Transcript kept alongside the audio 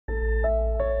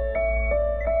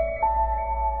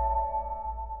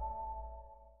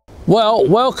Well,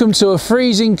 welcome to a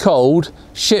freezing cold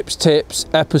Ships Tips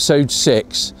episode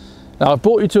 6. Now I've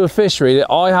brought you to a fishery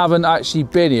that I haven't actually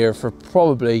been here for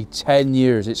probably 10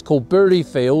 years. It's called Burley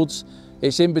Fields.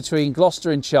 It's in between Gloucester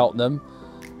and Cheltenham.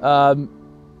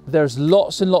 There's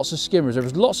lots and lots of skimmers. There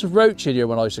was lots of roach in here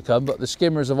when I used to come, but the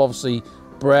skimmers have obviously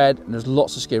bred and there's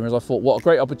lots of skimmers. I thought what a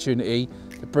great opportunity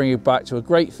to bring you back to a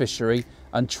great fishery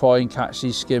and try and catch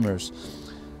these skimmers.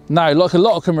 Now, like a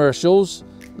lot of commercials,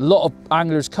 a lot of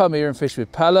anglers come here and fish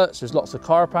with pellets. There's lots of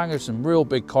carp anglers, some real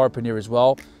big carp in here as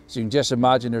well. So you can just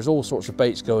imagine there's all sorts of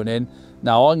baits going in.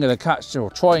 Now I'm going to catch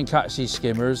or try and catch these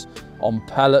skimmers on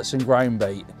pellets and ground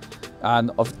bait.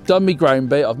 And I've done my ground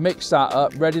bait, I've mixed that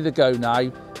up, ready to go now.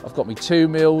 I've got my 2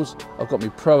 mils, I've got my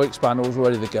Pro expanders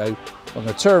ready to go. I'm going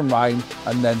to turn around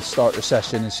and then start the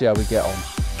session and see how we get on.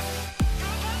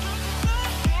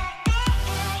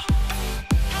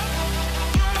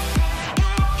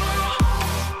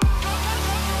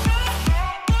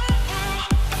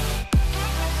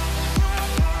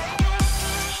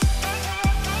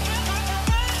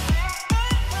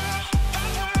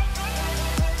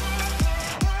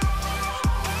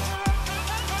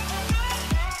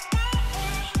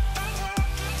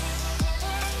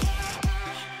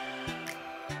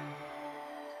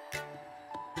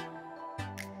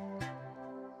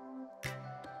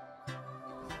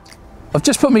 I've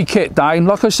just put my kit down.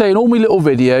 Like I say in all my little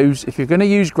videos, if you're going to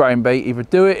use ground bait, either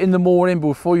do it in the morning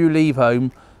before you leave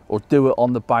home or do it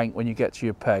on the bank when you get to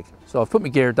your peg. So I've put my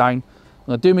gear down, I'm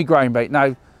going to do my ground bait.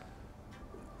 Now,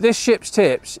 this Ships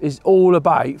Tips is all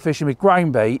about fishing with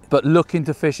ground bait, but looking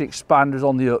to fish expanders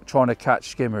on the hook, trying to catch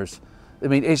skimmers. I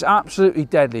mean, it's absolutely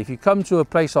deadly. If you come to a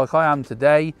place like I am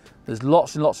today, there's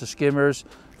lots and lots of skimmers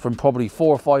from probably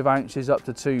 4 or 5 ounces up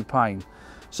to £2.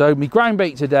 So my ground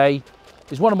bait today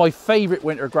is one of my favourite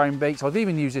winter ground baits. I've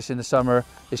even used this in the summer.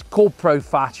 It's called Pro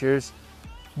Thatchers.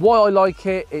 Why I like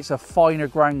it, it's a finer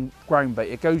ground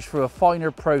bait. It goes through a finer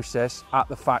process at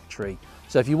the factory.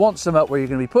 So if you want some up where you're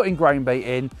going to be putting ground bait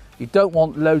in, you don't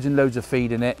want loads and loads of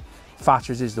feed in it,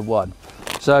 Thatchers is the one.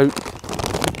 So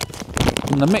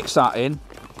I'm going to mix that in.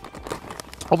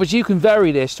 Obviously you can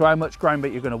vary this to how much ground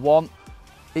bait you're going to want.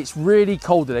 It's really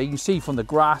cold today. You can see from the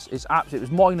grass, it was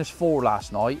 -4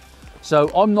 last night.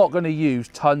 So I'm not going to use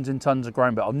tons and tons of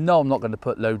ground bait. I know I'm not going to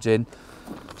put loads in.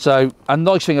 So, and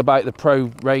nice thing about the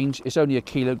Pro range, it's only 1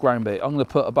 kilo ground bait. I'm going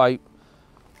to put about,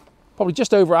 probably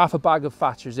just over half a bag of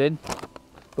Thatchers in.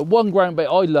 But one ground bait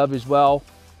I love as well,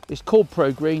 it's called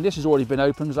Pro Green. This has already been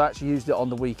opened because I actually used it on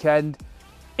the weekend.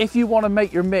 If you want to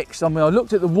make your mix, I mean, I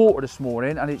looked at the water this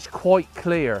morning and it's quite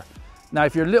clear. Now,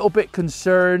 if you're a little bit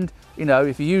concerned, you know,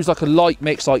 if you use like a light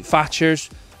mix like Thatchers,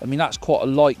 I mean, that's quite a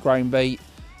light ground bait.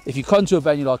 If you come to a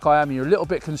venue like I am and you're a little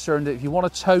bit concerned that if you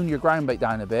want to tone your ground bait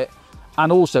down a bit,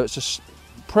 and also it's just,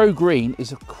 Pro Green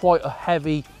is quite a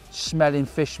heavy smelling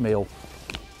fish meal.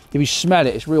 If you smell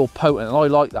it, it's real potent and I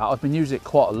like that. I've been using it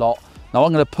quite a lot. Now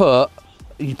I'm going to put,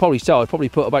 you can probably tell, I probably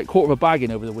put about 1/4 of a bag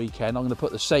in over the weekend. I'm going to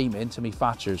put the same into me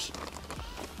Thatchers.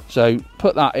 So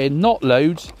put that in, not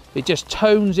loads, it just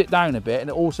tones it down a bit and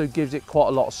it also gives it quite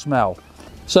a lot of smell.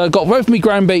 So I've got both my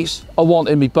ground baits I want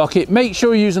in my bucket. Make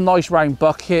sure you use a nice round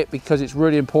bucket because it's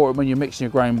really important when you're mixing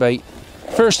your ground bait.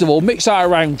 First of all, mix that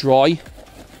around dry.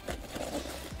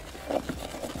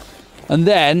 And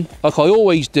then, like I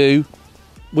always do,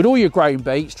 with all your ground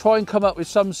baits, try and come up with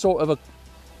some sort of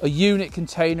a unit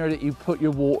container that you put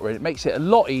your water in. It makes it a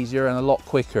lot easier and a lot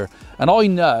quicker. And I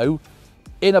know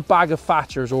in a bag of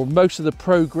Thatchers or most of the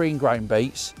Pro Green ground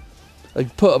baits, I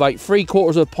put about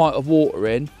 3/4 of a pint of water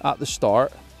in at the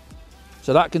start.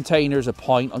 So that container is a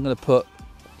pint. I'm going to put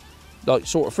like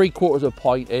sort of 3/4 of a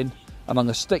pint in and I'm going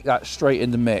to stick that straight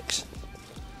in the mix.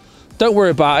 Don't worry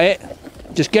about it.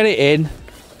 Just get it in.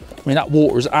 I mean, that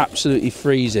water is absolutely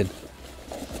freezing.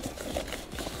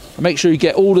 And make sure you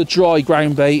get all the dry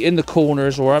ground bait in the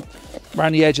corners or up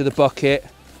around the edge of the bucket.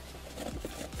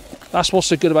 That's what's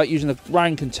so good about using a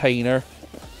round container.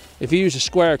 If you use a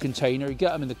square container, you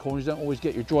get them in the corners, you don't always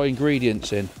get your dry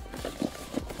ingredients in.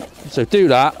 So do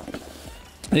that.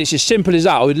 And it's as simple as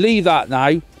that. I would leave that now.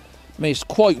 I mean, it's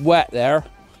quite wet there,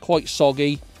 quite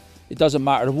soggy. It doesn't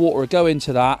matter, the water will go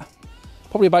into that.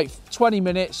 Probably about 20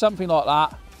 minutes, something like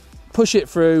that. Push it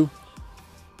through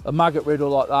a maggot riddle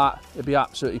like that, it'd be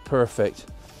absolutely perfect.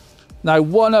 Now,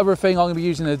 one other thing I'm gonna be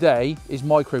using today is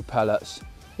micro pellets.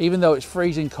 Even though it's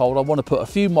freezing cold, I want to put a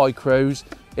few micros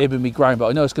in my ground, but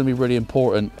I know it's going to be really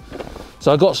important.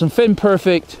 So I got some Thin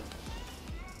Perfect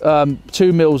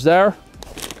 2 mils there.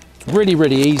 Really,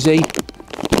 really easy.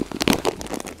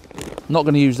 I'm not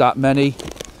going to use that many.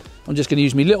 I'm just going to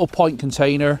use my little pint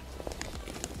container.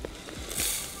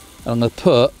 And I'm going to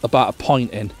put about a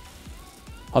pint in.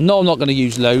 I know I'm not going to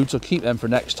use loads, I'll keep them for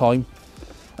next time.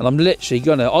 And I'm literally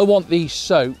I want these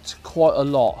soaked quite a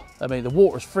lot. I mean, the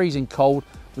water's freezing cold.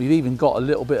 We've even got a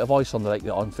little bit of ice on the lake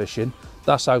that I'm fishing.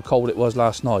 That's how cold it was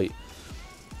last night.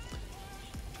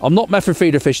 I'm not method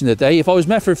feeder fishing today. If I was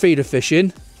method feeder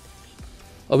fishing,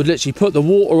 I would literally put the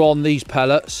water on these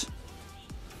pellets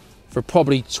for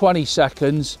probably 20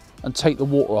 seconds and take the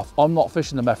water off. I'm not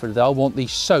fishing the method today. I want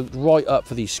these soaked right up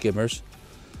for these skimmers.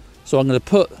 So I'm going to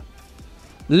put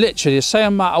literally the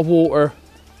same amount of water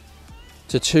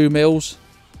to 2 mils,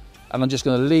 and I'm just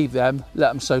going to leave them, let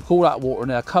them soak all that water in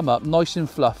there, come up nice and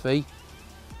fluffy,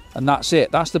 and that's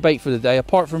it. That's the bait for the day.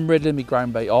 Apart from riddling my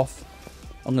ground bait off,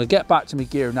 I'm going to get back to my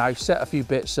gear now, set a few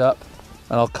bits up,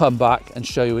 and I'll come back and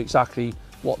show you exactly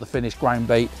what the finished ground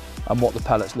bait and what the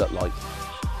pellets look like.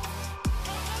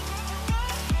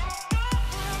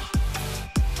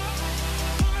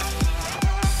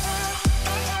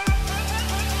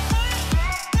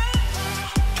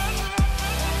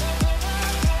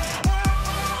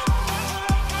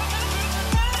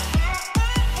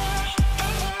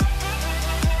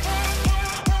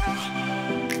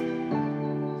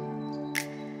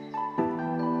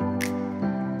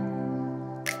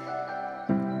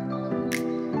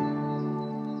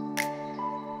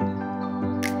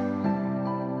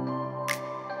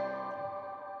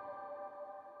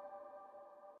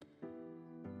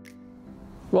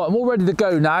 Right, I'm all ready to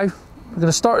go now. We're going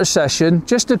to start a session.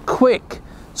 Just a quick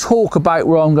talk about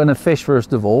where I'm going to fish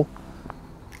first of all.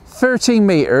 13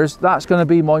 meters, that's going to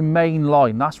be my main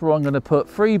line. That's where I'm going to put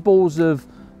 3 balls of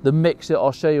the mix that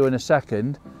I'll show you in a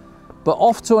second. But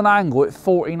off to an angle at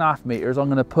 14.5 meters, I'm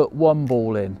going to put 1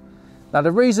 ball in. Now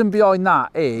the reason behind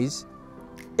that is,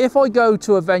 if I go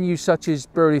to a venue such as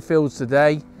Burley Fields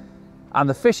today, and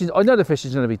the fishing, I know the fishing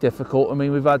is going to be difficult. I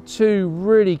mean, we've had 2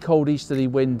 really cold easterly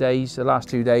wind days the last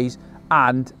 2 days,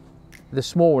 and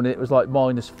this morning it was like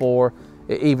 -4.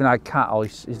 It even had cat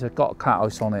ice. It's got cat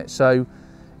ice on it, so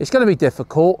it's going to be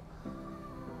difficult.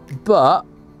 But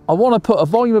I want to put a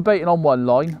volume of baiting on one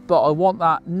line, but I want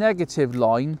that negative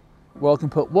line where I can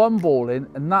put 1 ball in,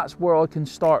 and that's where I can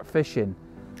start fishing.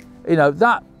 You know,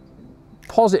 that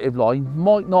positive line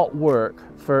might not work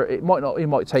for it.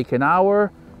 Might take an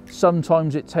hour.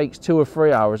 Sometimes it takes 2 or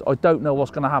 3 hours. I don't know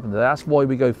what's going to happen today. That's why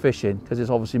we go fishing, because it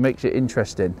obviously makes it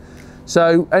interesting.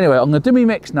 So anyway, I'm going to do my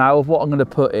mix now of what I'm going to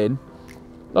put in.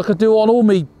 Like I do on all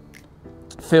my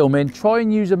filming, try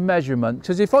and use a measurement,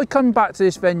 because if I come back to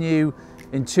this venue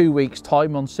in 2 weeks'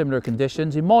 time on similar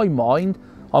conditions, in my mind,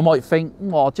 I might think,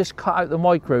 well, I'll just cut out the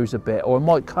micros a bit, or I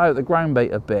might cut out the ground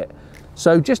bait a bit.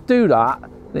 So just do that,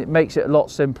 and it makes it a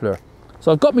lot simpler.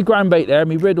 So I've got my ground bait there,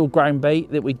 my riddle ground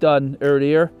bait that we done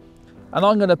earlier. And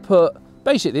I'm going to put,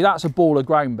 basically that's a ball of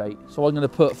ground bait. So I'm going to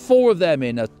put 4 of them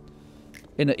in an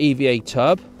EVA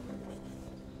tub.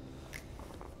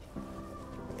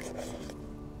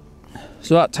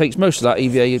 So that takes most of that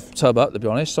EVA tub up, to be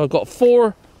honest. So I've got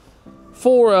four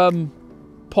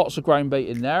pots of ground bait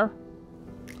in there.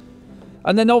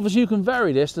 And then obviously you can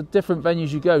vary this to different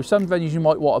venues you go. Some venues you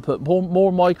might want to put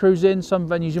more micros in. Some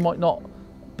venues you might not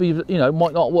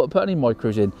might not want to put any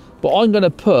micros in. But I'm not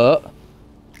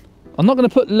going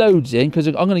to put loads in, because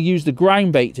I'm going to use the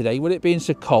ground bait today. With it being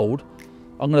so cold,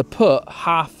 I'm going to put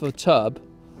half a tub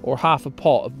or half a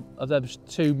pot of those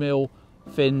 2 mil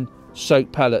thin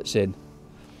soaked pellets in.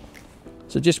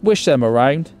 So just whisk them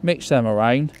around, mix them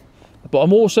around. But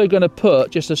I'm also going to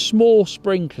put just a small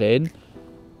sprinkling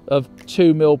of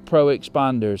 2 mil pro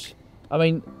expanders. I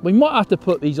mean, we might have to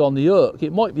put these on the hook.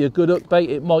 It might be a good hook bait,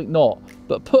 it might not.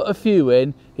 But put a few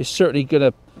in is certainly going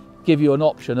to give you an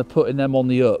option of putting them on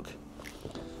the hook.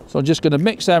 So I'm just going to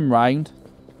mix them round.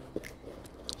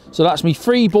 So that's me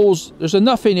 3 balls. There's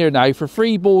enough in here now for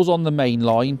 3 balls on the main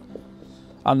line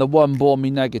and the 1 ball on my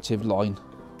negative line.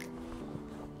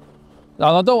 Now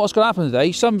I don't know what's going to happen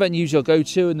today. Some venues you'll go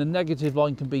to and the negative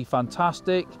line can be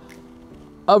fantastic.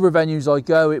 Other venues I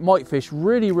go, it might fish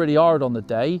really, really hard on the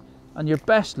day, and your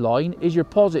best line is your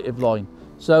positive line.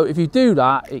 So if you do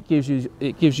that, it gives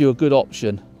you a good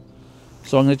option.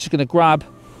 So I'm just going to grab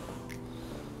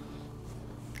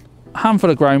a handful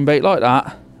of ground bait like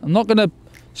that. I'm not going to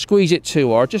squeeze it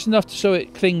too hard, just enough so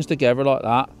it clings together like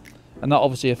that, and that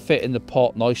obviously will fit in the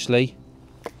pot nicely.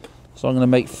 So I'm going to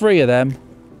make 3 of them.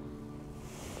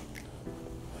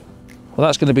 Well,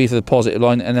 that's going to be for the positive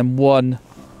line, and then 1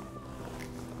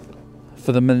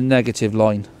 for the negative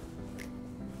line.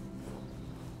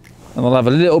 And I'll have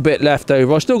a little bit left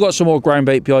over. I've still got some more ground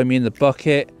bait behind me in the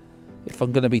bucket if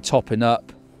I'm going to be topping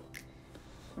up.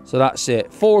 So that's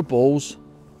it. 4 balls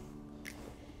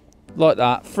like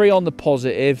that. 3 on the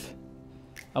positive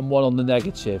and 1 on the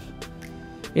negative.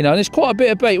 You know, and it's quite a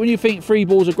bit of bait. When you think 3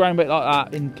 balls of ground bait like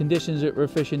that in conditions that we're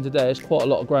fishing today, it's quite a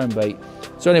lot of ground bait.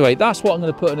 So anyway, that's what I'm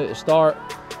going to put in at the start.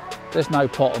 Let's now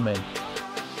pot them in.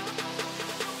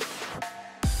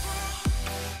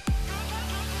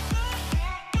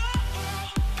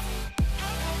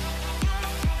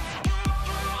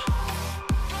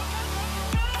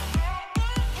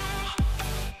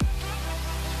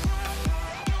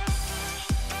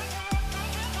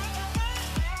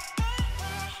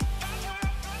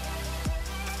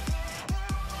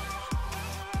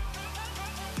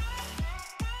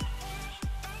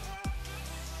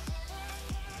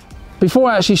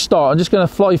 Before I actually start, I'm just going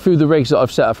to fly through the rigs that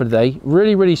I've set up for today.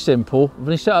 Really, really simple. I've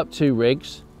only set up 2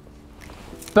 rigs.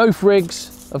 Both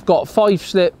rigs have got 5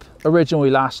 slip original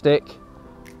elastic.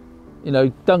 You know,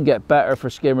 don't get better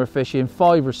for skimmer fishing.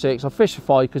 5 or 6. I fish for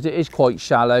 5 because it is quite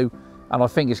shallow, and I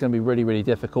think it's going to be really, really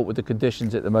difficult with the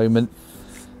conditions at the moment.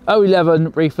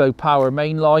 011 reflow power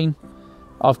mainline.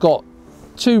 I've got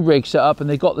 2 rigs set up and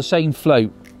they've got the same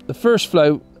float. The first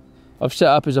float I've set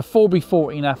up is a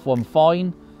 4B14 F1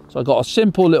 fine. So I've got a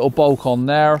simple little bulk on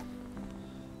there,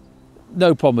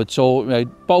 no problem at all. You know,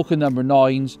 bulk of number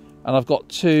 9s, and I've got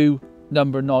 2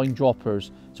 number 9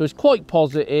 droppers. So it's quite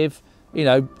positive. You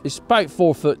know, it's about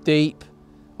 4 foot deep.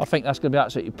 I think that's going to be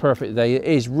absolutely perfect today. It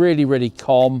is really, really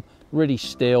calm, really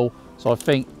still. So I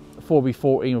think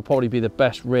 4B14 will probably be the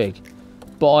best rig.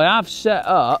 But I have set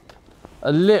up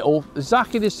a little,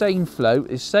 exactly the same float,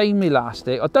 the same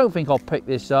elastic. I don't think I'll pick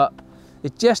this up.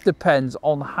 It just depends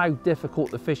on how difficult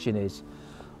the fishing is.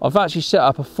 I've actually set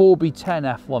up a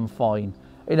 4B10 F1 fine.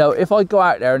 You know, if I go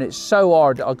out there and it's so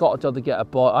hard that I've got to get a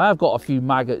bite, I have got a few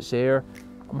maggots here.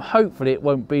 Hopefully it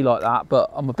won't be like that,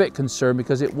 but I'm a bit concerned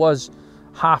because it was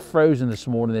half frozen this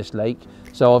morning, this lake.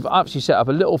 So I've actually set up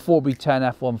a little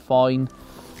 4B10 F1 fine,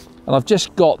 and I've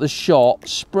just got the shot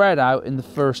spread out in the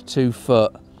first 2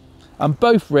 foot. And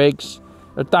both rigs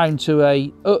are down to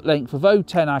a hook length of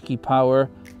 010 Aki power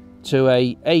to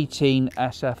a 18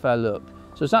 SFL hook.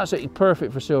 So it's absolutely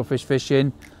perfect for silverfish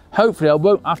fishing. Hopefully I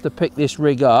won't have to pick this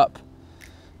rig up,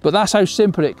 but that's how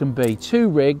simple it can be. 2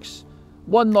 rigs,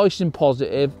 one nice and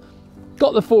positive.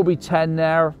 Got the 4B10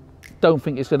 there. Don't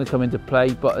think it's going to come into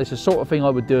play, but it's the sort of thing I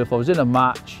would do if I was in a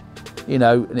match, you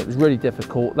know, and it was really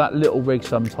difficult. That little rig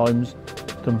sometimes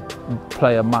can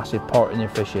play a massive part in your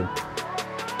fishing.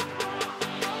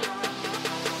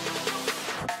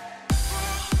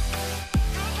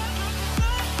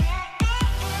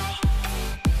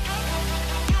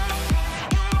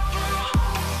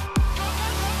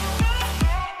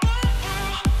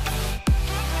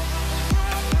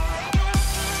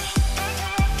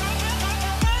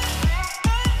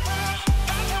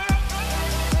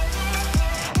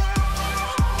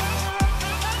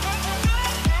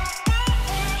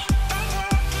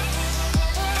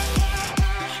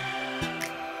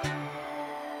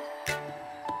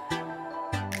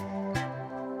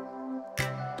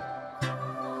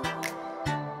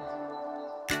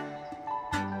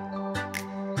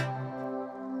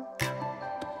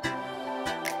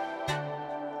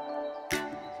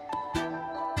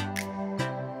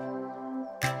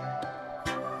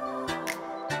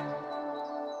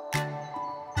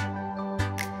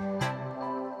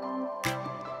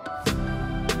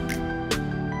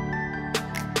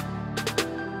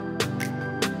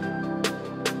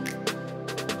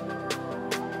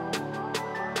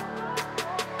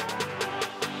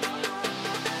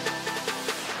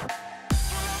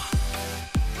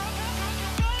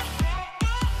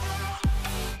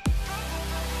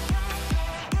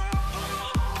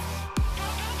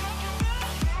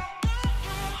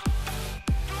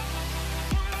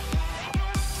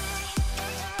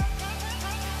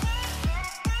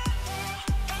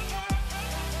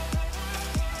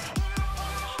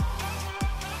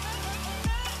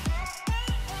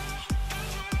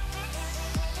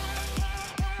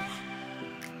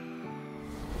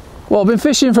 Well, I've been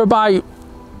fishing for about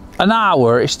an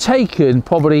hour. It's taken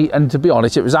probably, and to be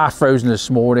honest, it was half frozen this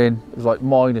morning. It was like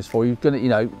 -4. You're gonna, you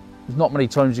know, there's not many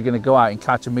times you're gonna go out and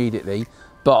catch immediately,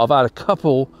 but I've had a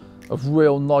couple of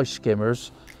real nice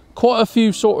skimmers, quite a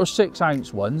few sort of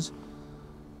 6-ounce ones.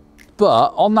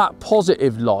 But on that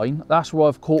positive line, that's where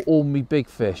I've caught all my big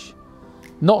fish.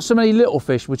 Not so many little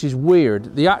fish, which is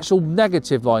weird. The actual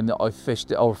negative line that I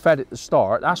fished or fed at the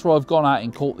start, that's where I've gone out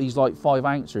and caught these like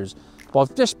 5-ouncers. But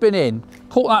I've just been in,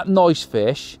 caught that nice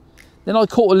fish, then I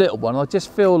caught a little one. I just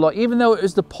feel like, even though it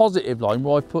was the positive line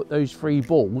where I put those 3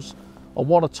 balls, I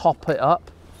want to top it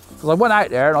up. Because I went out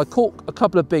there and I caught a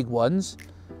couple of big ones,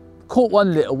 caught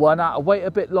one little one, I had to wait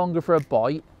a bit longer for a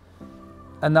bite,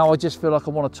 and now I just feel like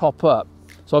I want to top up.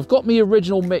 So I've got my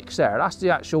original mix there. That's the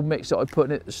actual mix that I put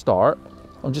in at the start.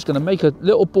 I'm just going to make a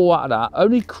little ball out of that,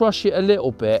 only crush it a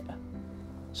little bit,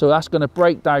 so that's going to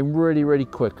break down really, really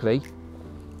quickly.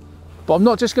 But I'm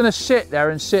not just going to sit there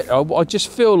and sit there. I just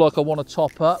feel like I want to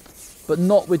top up, but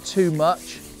not with too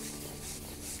much.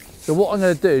 So what I'm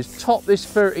going to do is top this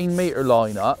 13-metre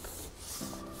line up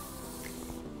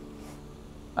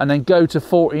and then go to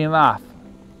 14.5,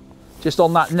 just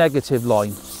on that negative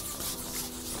line.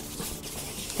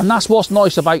 And that's what's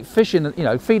nice about fishing, you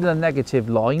know, feeding a negative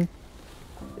line,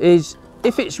 is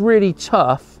if it's really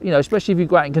tough, you know, especially if you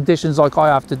go out in conditions like I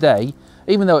have today,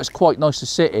 even though it's quite nice to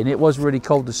sit in, it was really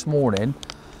cold this morning,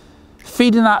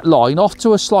 feeding that line off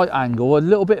to a slight angle, a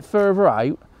little bit further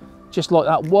out, just like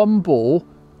that one ball,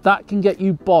 that can get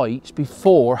you bites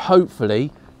before,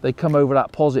 hopefully, they come over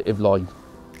that positive line.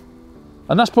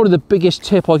 And that's probably the biggest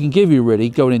tip I can give you, really,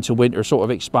 going into winter sort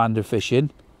of expander fishing.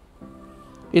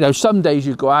 You know, some days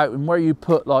you go out and where you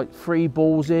put like 3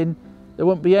 balls in, there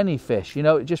won't be any fish, you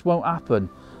know, it just won't happen.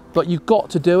 But you've got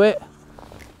to do it,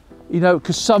 you know,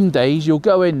 because some days you'll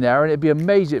go in there and it'd be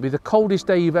amazing. It'd be the coldest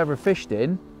day you've ever fished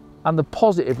in, and the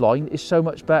positive line is so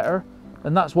much better.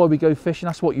 And that's why we go fishing.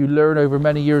 That's what you learn over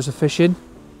many years of fishing.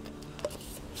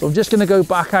 So I'm just going to go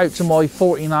back out to my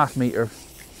 14.5 metre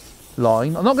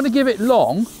line. I'm not going to give it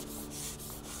long,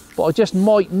 but I just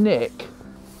might nick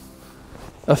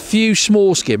a few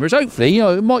small skimmers. Hopefully, you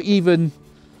know, it might even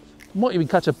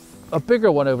catch a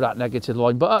bigger one over that negative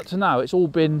line. But up to now, it's all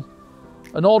been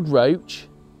an odd roach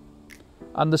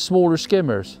and the smaller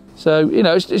skimmers. So, you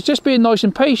know, it's just being nice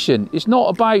and patient. It's not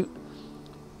about,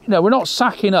 you know, we're not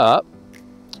sacking up.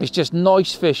 It's just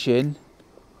nice fishing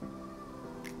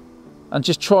and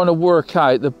just trying to work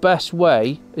out the best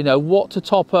way, you know, what to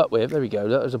top up with. There we go,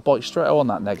 there's a bite straight on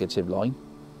that negative line.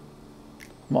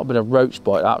 Might have been a roach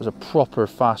bite, that was a proper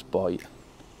fast bite.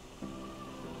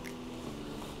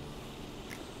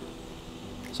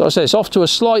 So I say it's off to a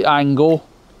slight angle.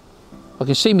 I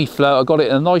can see me float. I got it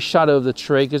in a nice shadow of the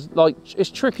tree, because like it's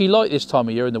tricky light this time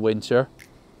of year in the winter.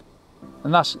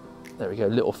 And that's, there we go,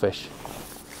 little fish.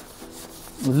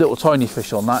 Little tiny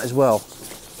fish on that as well.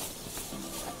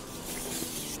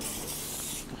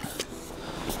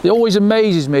 It always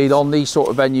amazes me on these sort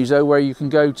of venues though, where you can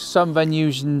go to some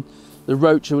venues and the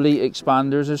roach will eat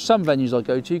expanders. There's some venues I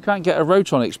go to, you can't get a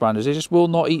roach on expanders, they just will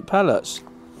not eat pellets.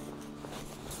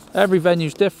 Every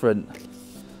venue's different.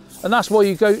 And that's why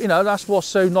you go, you know, that's what's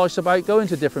so nice about going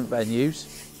to different venues.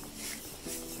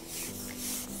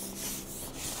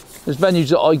 There's venues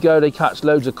that I go, they catch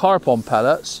loads of carp on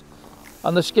pellets,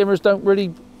 and the skimmers don't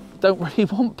really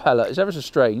want pellet. It's ever so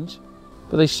strange.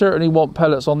 But they certainly want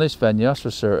pellets on this venue, that's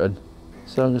for certain.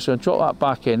 So I'm just going to drop that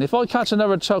back in. If I catch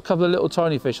another couple of little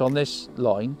tiny fish on this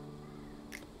line,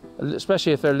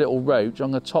 especially if they're little roach,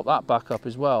 I'm going to top that back up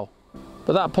as well.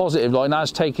 But that positive line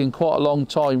has taken quite a long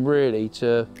time really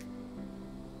to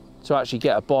actually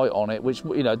get a bite on it, which,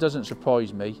 you know, doesn't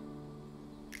surprise me.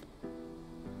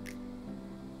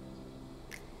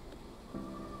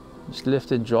 Just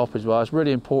lift and drop as well. It's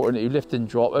really important that you lift and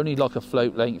drop, only like a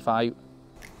float length out.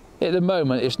 At the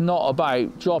moment, it's not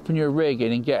about dropping your rig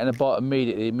in and getting a bite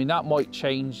immediately. I mean, that might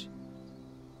change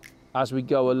as we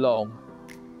go along.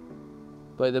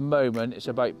 But at the moment, it's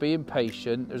about being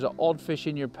patient. There's an odd fish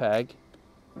in your peg.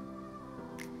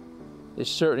 It's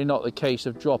certainly not the case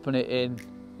of dropping it in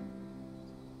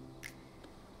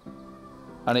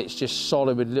and it's just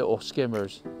solid with little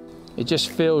skimmers. It just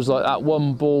feels like that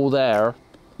one ball there.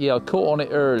 Yeah, I caught on it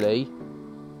early,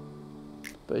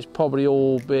 but it's probably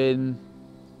all been,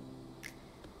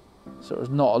 so there's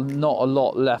not a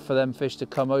lot left for them fish to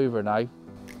come over now.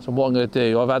 So what I'm going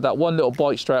to do, I've had that one little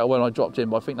bite straight away when I dropped in,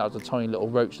 but I think that was a tiny little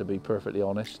roach, to be perfectly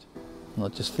honest. And I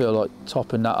just feel like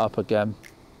topping that up again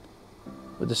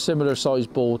with a similar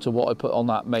sized ball to what I put on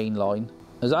that main line.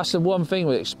 Because that's the one thing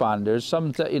with expanders,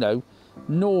 some, you know,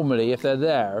 normally if they're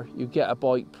there, you get a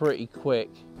bite pretty quick,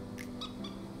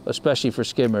 especially for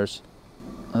skimmers.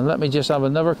 And let me just have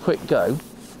another quick go.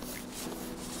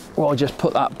 Well, I'll just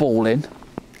put that ball in,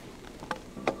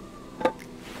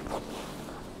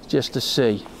 just to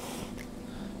see.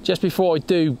 Just before I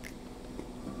do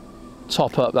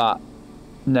top up that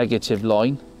negative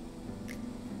line,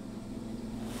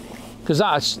 because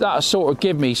that sort of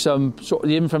give me some sort of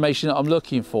the information that I'm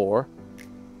looking for.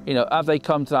 You know, have they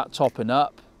come to that topping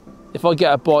up? If I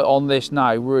get a bite on this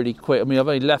now really quick, I mean, I've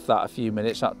only left that a few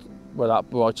minutes, where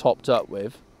I topped up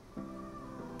with.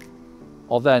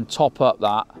 I'll then top up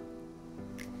that.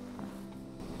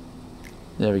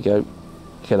 There we go.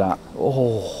 Look at that.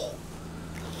 Oh,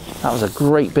 that was a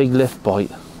great big lift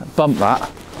bite. Bump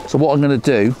that. So what I'm going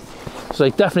to do, so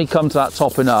they definitely come to that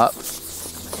topping up.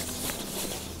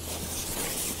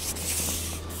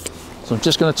 So So I'm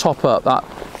just going to top up that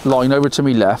line over to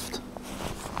my left,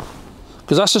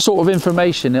 because that's the sort of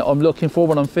information that I'm looking for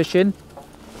when I'm fishing.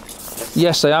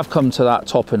 Yes, they have come to that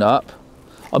topping up.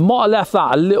 I might have left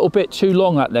that a little bit too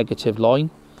long, that negative line,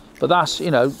 but that's,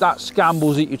 you know, that's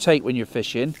gambles that you take when you're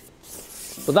fishing.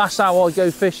 But that's how I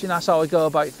go fishing, that's how I go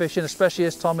about fishing, especially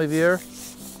this time of year.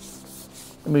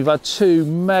 And we've had 2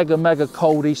 mega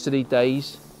cold easterly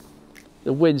days.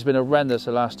 The wind's been horrendous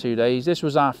the last 2 days. This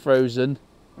was half frozen.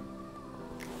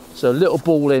 So a little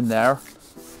ball in there.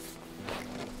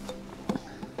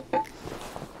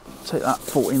 Take that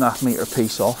 14.5 metre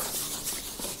piece off.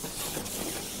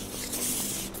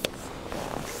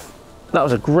 That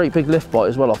was a great big lift bite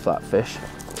as well off that fish.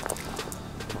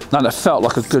 And it felt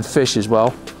like a good fish as well.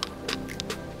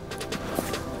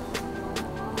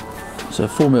 So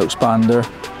 4mm expander.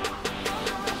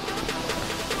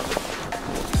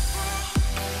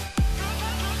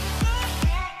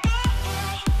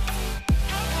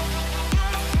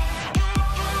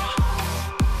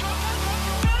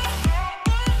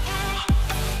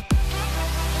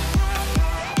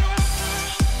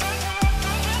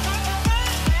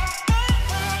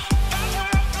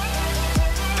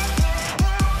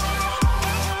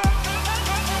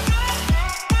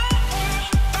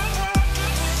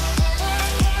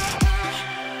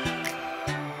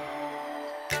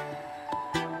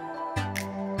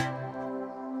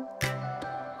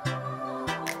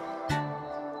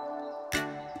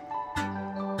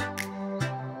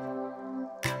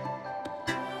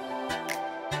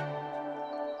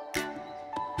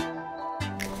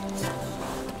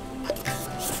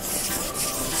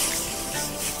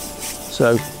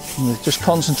 So just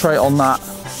concentrate on that.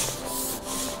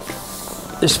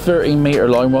 This 13 metre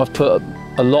line where I've put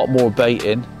a lot more bait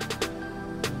in.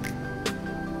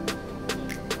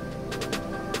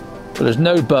 But there's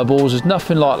no bubbles, there's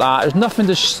nothing like that. There's nothing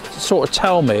to sort of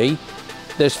tell me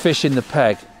there's fish in the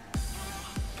peg.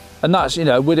 And that's, you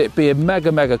know, with it being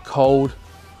mega cold,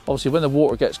 obviously when the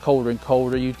water gets colder and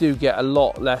colder, you do get a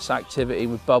lot less activity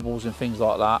with bubbles and things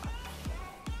like that.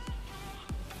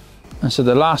 And so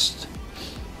the last,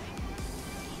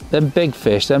 them big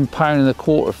fish, them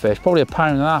 £1.25 fish, probably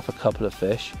 £1.50 a couple of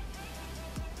fish.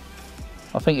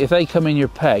 I think if they come in your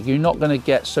peg, you're not going to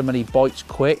get so many bites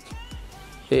quick.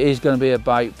 It is going to be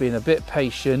about being a bit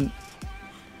patient,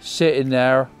 sitting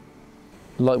there.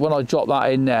 Like when I dropped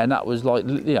that in there, and that was like,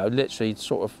 you know, literally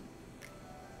sort of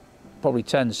probably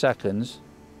 10 seconds.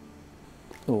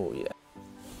 Oh yeah.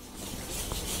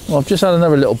 Well, I've just had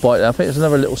another little bite there. I think it's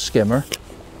another little skimmer.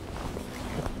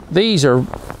 These are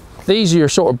your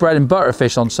sort of bread and butter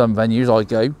fish on some venues I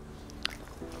go.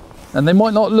 And they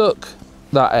might not look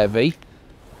that heavy,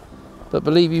 but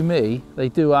believe you me, they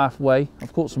do halfway.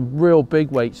 I've caught some real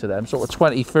big weights of them, sort of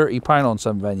 20, 30 pound on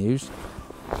some venues.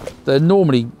 They're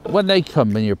normally, when they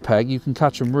come in your peg, you can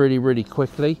catch them really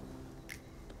quickly.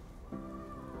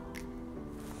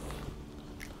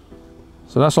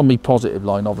 So that's on me positive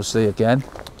line, obviously, again.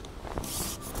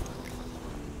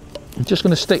 I'm just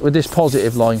going to stick with this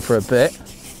positive line for a bit.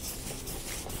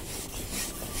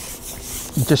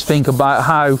 And just think about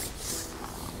how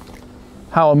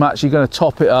I'm actually going to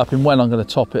top it up and when I'm going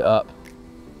to top it up.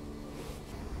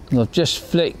 And I've just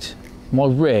flicked my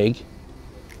rig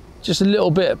just a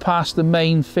little bit past the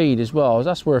main feed as well.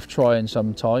 That's worth trying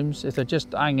sometimes if they're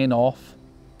just hanging off.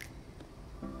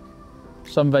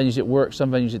 Some venues it works,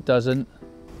 some venues it doesn't.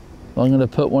 I'm going to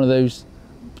put one of those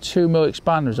 2mm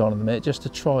expanders on in a minute just to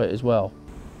try it as well.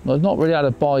 I've not really had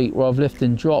a bite where I've lifted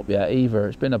and dropped yet either.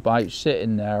 It's been about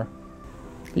sitting there.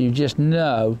 But you just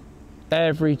know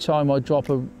every time I drop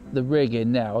the rig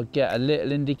in now, I get a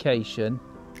little indication.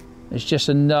 It's just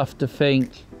enough to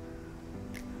think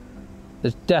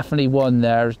there's definitely one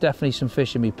there. There's definitely some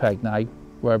fish in me peg now,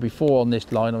 where before on this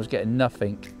line I was getting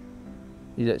nothing.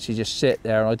 You actually just sit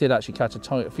there, and I did actually catch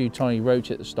a few tiny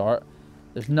roach at the start.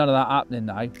 There's none of that happening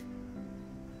now.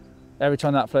 Every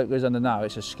time that float goes under now,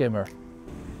 it's a skimmer.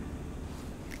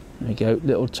 There you go,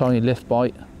 little tiny lift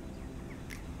bite.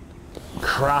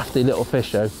 Crafty little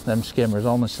fish though, them skimmers,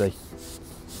 honestly.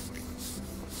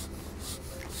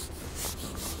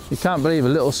 You can't believe a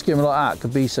little skimmer like that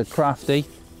could be so crafty.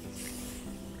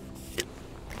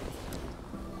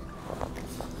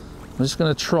 I'm just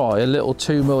going to try a little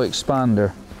 2mm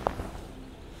expander.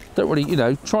 Don't really, you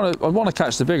know, I want to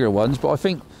catch the bigger ones, but I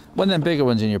think when them bigger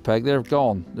ones in your peg, they're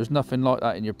gone. There's nothing like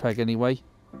that in your peg anyway.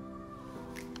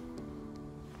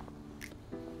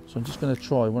 So I'm just going to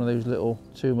try one of those little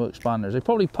 2mm expanders. They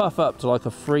probably puff up to like a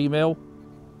 3mm,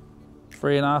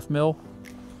 3.5mm.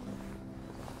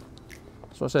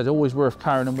 So I said, always worth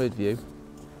carrying them with you.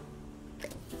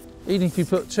 Even if you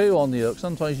put 2 on the hook,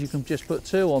 sometimes you can just put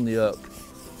 2 on the hook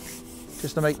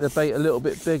just to make the bait a little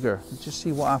bit bigger and just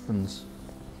see what happens.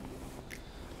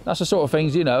 That's the sort of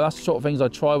things, you know, that's the sort of things I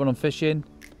try when I'm fishing.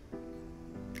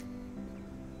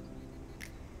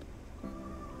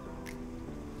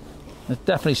 There's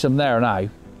definitely some there now.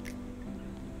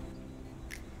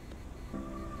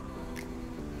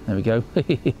 There we go. Put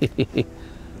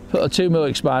a 2mm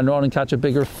expander on and catch a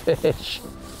bigger fish.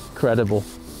 Incredible.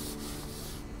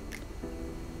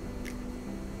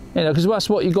 You know, because that's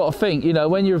what you've got to think. You know,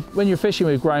 when you're fishing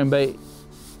with ground bait,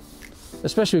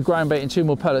 especially with ground bait and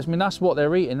 2mm pellets, I mean, that's what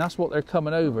they're eating, that's what they're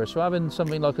coming over. So having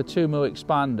something like a 2mm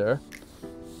expander,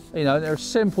 you know, they're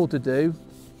simple to do.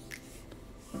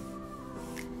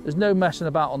 There's no messing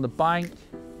about on the bank.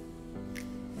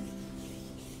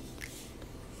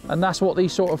 And that's what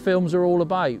these sort of films are all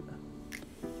about.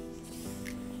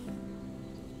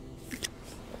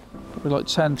 Probably like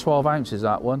 10, 12 ounces,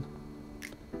 that one.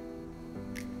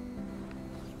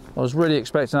 I was really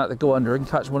expecting that to go under and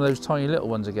catch one of those tiny little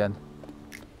ones again.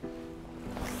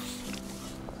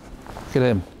 Look at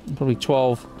him, probably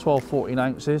 12, 14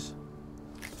 ounces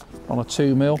on a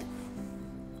 2mm.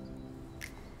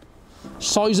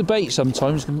 Size of bait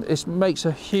sometimes, it makes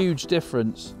a huge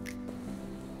difference.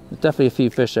 There's definitely a few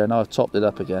fish there, and I've topped it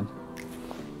up again.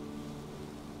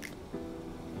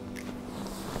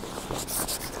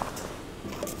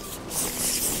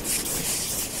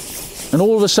 And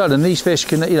all of a sudden, these fish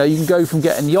can, you know, you can go from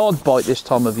getting the odd bite this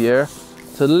time of year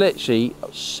to literally,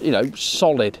 you know,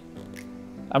 solid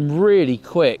and really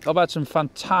quick. I've had some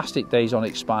fantastic days on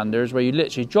expanders where you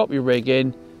literally drop your rig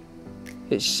in,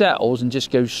 it settles and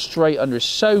just goes straight under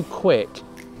so quick.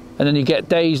 And then you get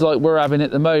days like we're having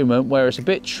at the moment where it's a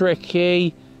bit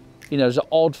tricky, you know, there's an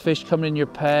odd fish coming in your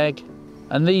peg.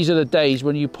 And these are the days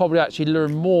when you probably actually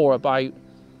learn more about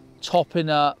topping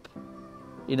up,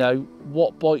 you know,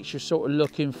 what bites you're sort of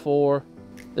looking for.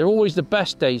 They're always the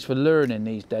best days for learning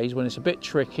these days, when it's a bit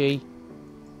tricky.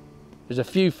 There's a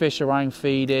few fish around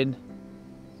feeding.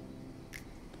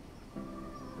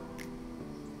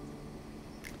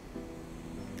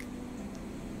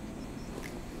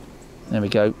 There we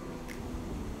go.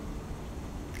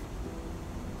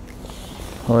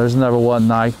 Well, there's another one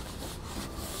now.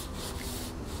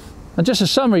 And just a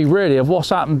summary really of what's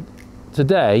happened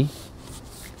today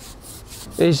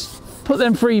is put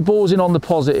them 3 balls in on the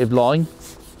positive line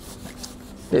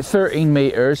at 13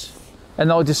 metres,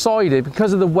 and I decided,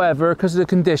 because of the weather, because of the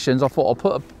conditions, I thought I'll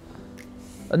put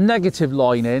a negative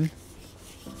line in.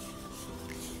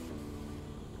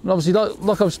 And obviously,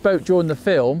 like I've spoke during the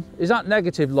film, is that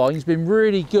negative line's been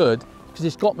really good because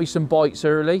it's got me some bites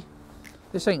early.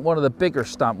 This ain't one of the bigger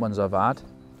stamp ones I've had,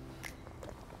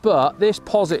 but this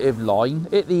positive line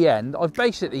at the end, I've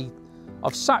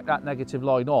sacked that negative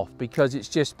line off, because it's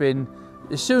just been,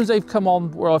 as soon as they've come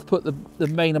on where I've put the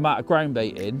main amount of ground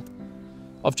bait in,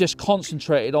 I've just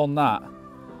concentrated on that.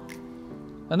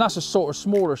 And that's a sort of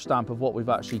smaller stamp of what we've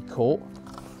actually caught.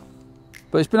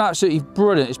 But it's been absolutely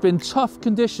brilliant. It's been tough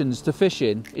conditions to fish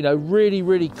in, you know, really,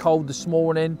 really cold this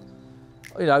morning.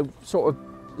 You know, sort of,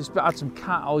 it's had some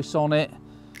cat ice on it.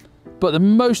 But the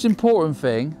most important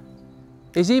thing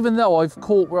is, even though I've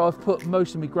caught where I've put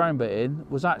most of my ground bait in,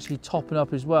 was actually topping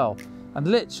up as well. And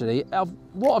literally,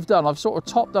 what I've done, I've sort of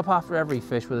topped up after every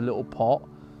fish with a little pot,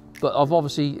 but I've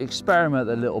obviously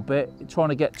experimented a little bit, trying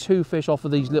to get 2 fish off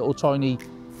of these little tiny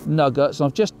nuggets. And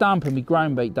I've just dampened my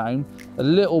ground bait down a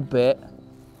little bit,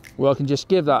 where I can just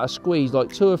give that a squeeze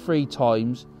like 2 or 3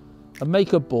 times and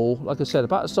make a ball, like I said,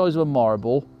 about the size of a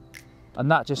marble. And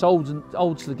that just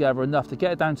holds together enough to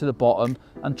get it down to the bottom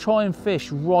and try and fish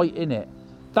right in it.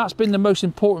 That's been the most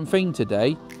important thing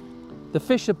today. The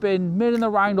fish have been milling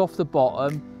around off the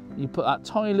bottom. You put that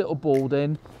tiny little ball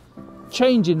in,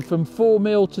 changing from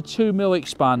 4mm to 2mm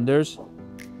expanders.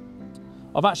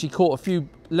 I've actually caught a few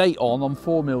late on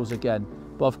 4mm again,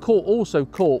 but I've also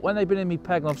caught, when they've been in my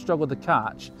peg and I've struggled to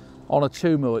catch, on a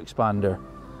 2mm expander.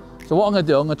 So what I'm going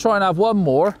to do, I'm going to try and have one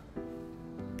more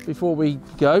before we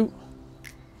go.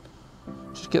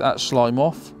 Just get that slime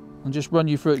off and just run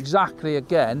you through exactly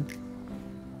again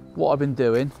what I've been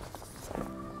doing.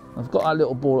 I've got that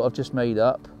little ball that I've just made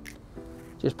up.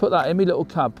 Just put that in my little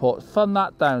cab pot, fun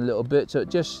that down a little bit so it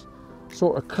just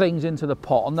sort of clings into the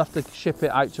pot, enough to ship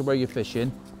it out to where you're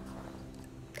fishing.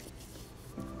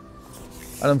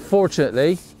 And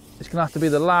unfortunately, it's going to have to be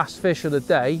the last fish of the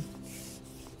day.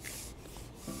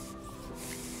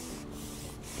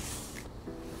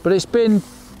 But it's been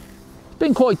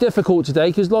quite difficult today,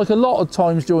 because like a lot of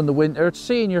times during the winter,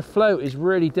 seeing your float is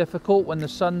really difficult when the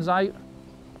sun's out.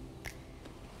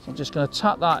 So I'm just going to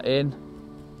tap that in.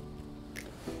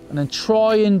 and then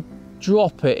try and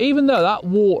drop it. Even though that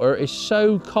water is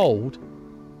so cold,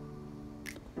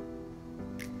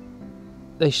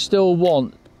 they still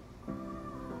want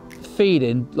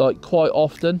feeding like quite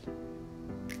often.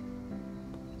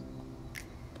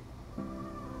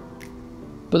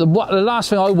 But the last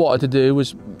thing I wanted to do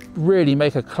was really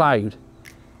make a cloud.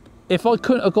 If I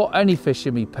couldn't have got any fish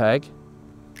in me peg,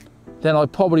 then I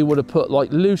probably would have put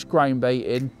like loose ground bait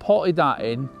in, potted that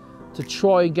in to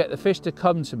try and get the fish to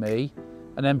come to me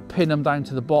and then pin them down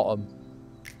to the bottom.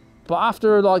 But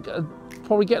after like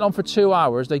probably getting on for 2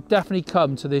 hours, they definitely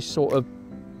come to this sort of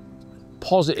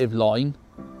positive line,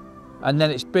 and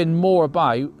then it's been more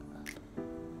about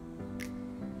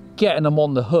getting them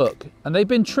on the hook. And they've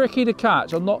been tricky to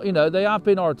catch. I'm not, you know, they have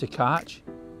been hard to catch.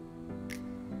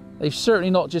 They've certainly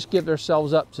not just give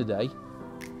themselves up today.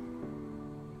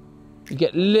 You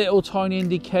get little tiny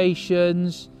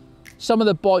indications. Some of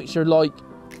the bites are like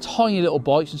tiny little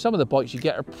bites, and some of the bites you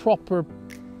get are proper,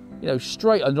 you know,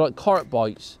 straight under, like carp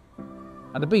bites.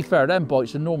 And to be fair, them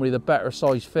bites are normally the better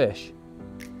sized fish.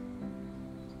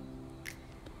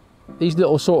 These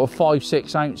little sort of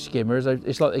 5-6 ounce skimmers,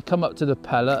 it's like they come up to the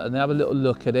pellet and they have a little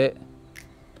look at it.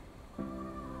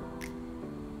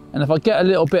 And if I get a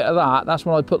little bit of that, that's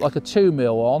when I put like a 2mm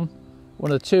on,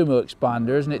 one of the 2mm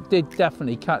expanders, and it did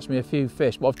definitely catch me a few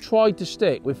fish. But I've tried to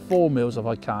stick with 4mm if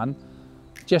I can,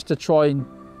 just to try and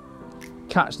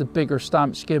catch the bigger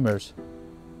stamp skimmers.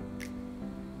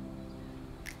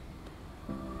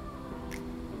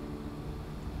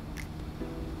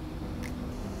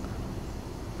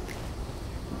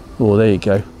 Oh, there you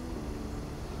go.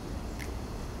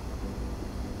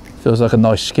 Feels like a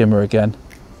nice skimmer again.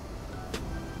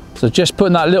 So just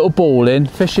putting that little ball in,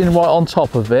 fishing right on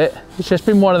top of it. It's just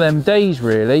been one of them days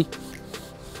really.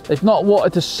 They've not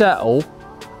wanted to settle.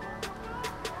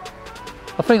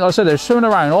 I think, like I said, they're swimming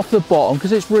around off the bottom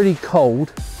because it's really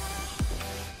cold.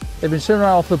 They've been swimming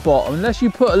around off the bottom. Unless you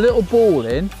put a little ball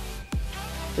in,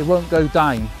 it won't go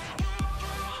down.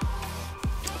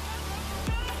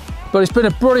 But it's been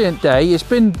a brilliant day. It's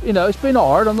been, you know, it's been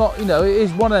hard. I'm not, you know, it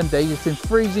is one of them days. It's been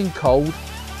freezing cold,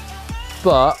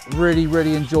 but really,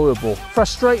 really enjoyable.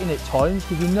 Frustrating at times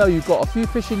because you know you've got a few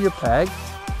fish in your peg.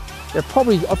 They're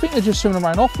probably, I think they're just swimming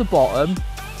around off the bottom,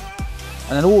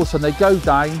 and then all of a sudden they go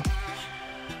down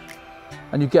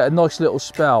and you get a nice little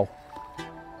spell.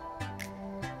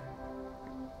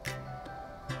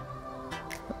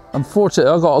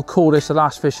 Unfortunately, I've got to call this the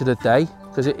last fish of the day,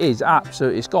 because it is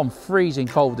absolutely, it's gone freezing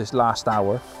cold this last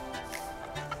hour.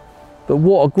 But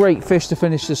what a great fish to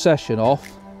finish the session off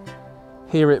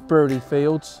here at Burley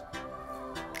Fields.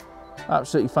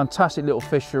 Absolutely fantastic little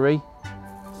fishery,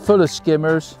 full of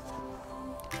skimmers.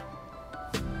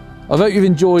 I hope you've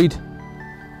enjoyed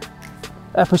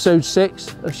episode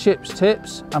 6 of Shipp's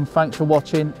Tips, and thanks for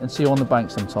watching, and see you on the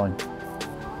bank sometime.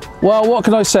 Well, what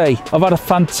can I say? I've had a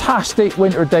fantastic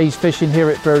winter days fishing here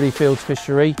at Burley Fields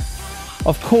Fishery.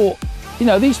 I've caught, you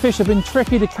know, these fish have been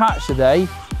tricky to catch today,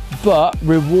 but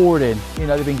rewarding. You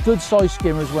know, they've been good sized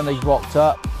skimmers when they've rocked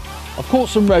up. I've caught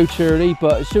some roach early,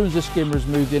 but as soon as the skimmers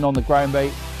moved in on the ground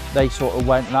bait, they sort of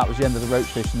went, and that was the end of the roach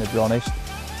fishing, to be honest.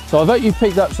 So I hope you've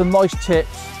picked up some nice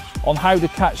tips on how to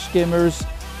catch skimmers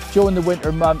during the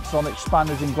winter months on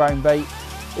expanders and ground bait.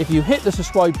 If you hit the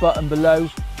subscribe button below,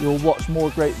 you'll watch more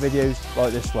great videos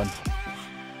like this one.